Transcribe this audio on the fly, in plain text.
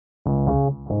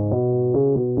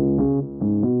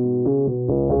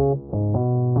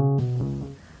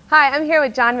Hi, I'm here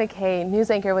with John McCaa,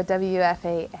 news anchor with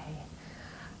WFAA.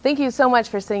 Thank you so much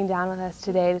for sitting down with us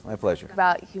today. My pleasure.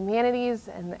 About humanities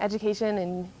and education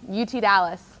in UT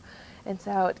Dallas. And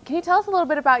so, can you tell us a little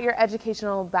bit about your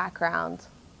educational background?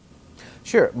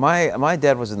 Sure. My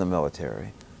dad was in the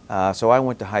military, so I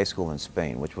went to high school in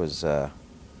Spain, which was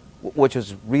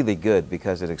really good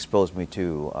because it exposed me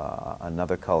to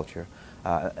another culture.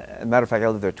 As a matter of fact, I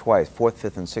lived there twice: 4th,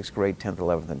 5th, and 6th grade, 10th,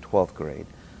 11th, and 12th grade.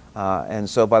 And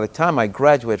so by the time I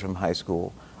graduated from high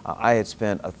school, I had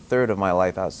spent a third of my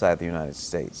life outside the United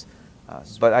States.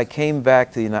 But I came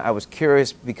back to I was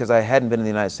curious because I hadn't been in the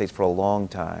United States for a long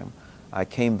time. I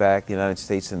came back. The United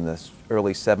States in the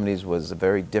early 70s was a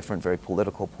very different, very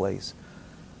political place.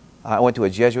 I went to a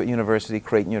Jesuit university,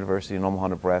 Creighton University in Omaha,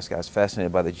 Nebraska. I was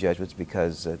fascinated by the Jesuits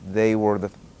because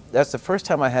that's the first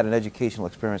time I had an educational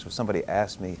experience where somebody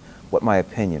asked me what my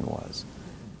opinion was.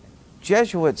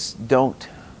 Jesuits don't,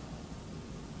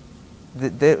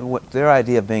 their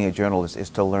idea of being a journalist is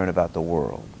to learn about the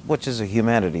world, which is a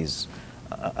humanities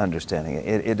understanding.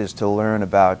 It is to learn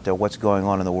about what's going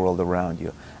on in the world around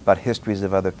you, about histories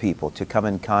of other people, to come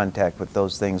in contact with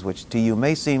those things which to you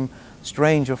may seem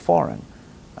strange or foreign.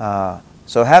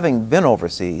 So having been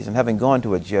overseas and having gone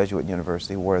to a Jesuit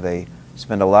university where they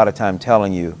spend a lot of time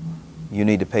telling you you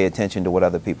need to pay attention to what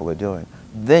other people are doing,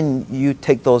 then you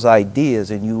take those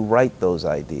ideas and you write those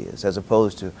ideas, as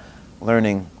opposed to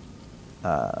learning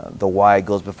the why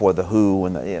goes before the who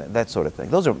and that sort of thing.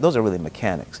 Those are really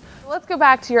mechanics. Let's go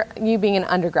back to you being an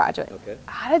undergraduate. Okay.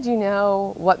 How did you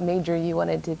know what major you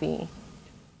wanted to be?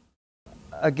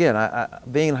 Again,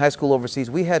 being in high school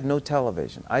overseas, we had no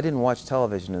television. I didn't watch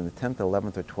television in the 10th,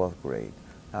 11th, or 12th grade.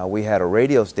 We had a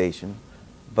radio station,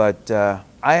 but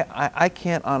I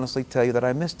can't honestly tell you that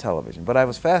I missed television. But I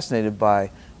was fascinated by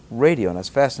radio, and I was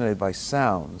fascinated by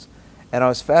sounds, and I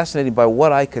was fascinated by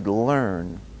what I could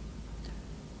learn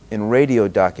in radio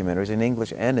documentaries in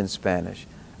English and in Spanish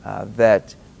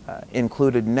that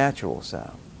included natural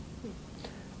sound.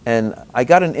 And I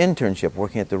got an internship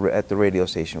working at the radio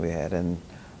station we had, and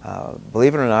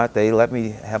believe it or not, they let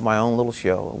me have my own little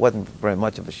show. It wasn't very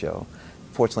much of a show.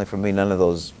 Fortunately for me, none of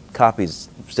those copies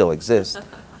still exist.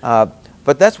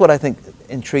 But that's what I think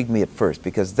intrigued me at first,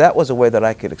 because that was a way that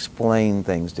I could explain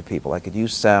things to people. I could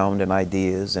use sound and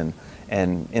ideas and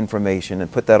information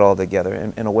and put that all together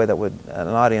in a way that an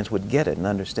audience would get it and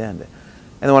understand it.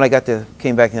 And then when I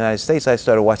came back to the United States, I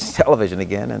started watching television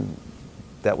again, and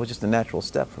that was just a natural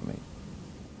step for me.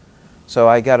 So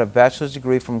I got a bachelor's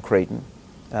degree from Creighton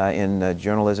in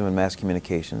journalism and mass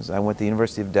communications. I went to the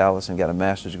University of Dallas and got a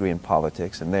master's degree in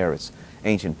politics, and there it's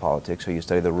ancient politics, so you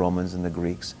study the Romans and the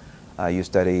Greeks. You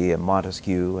study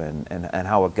Montesquieu and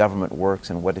how a government works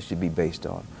and what it should be based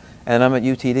on. And I'm at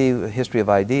UTD, History of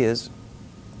Ideas,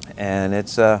 and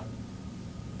it's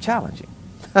challenging.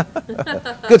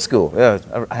 Good school.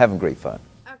 I'm having great fun.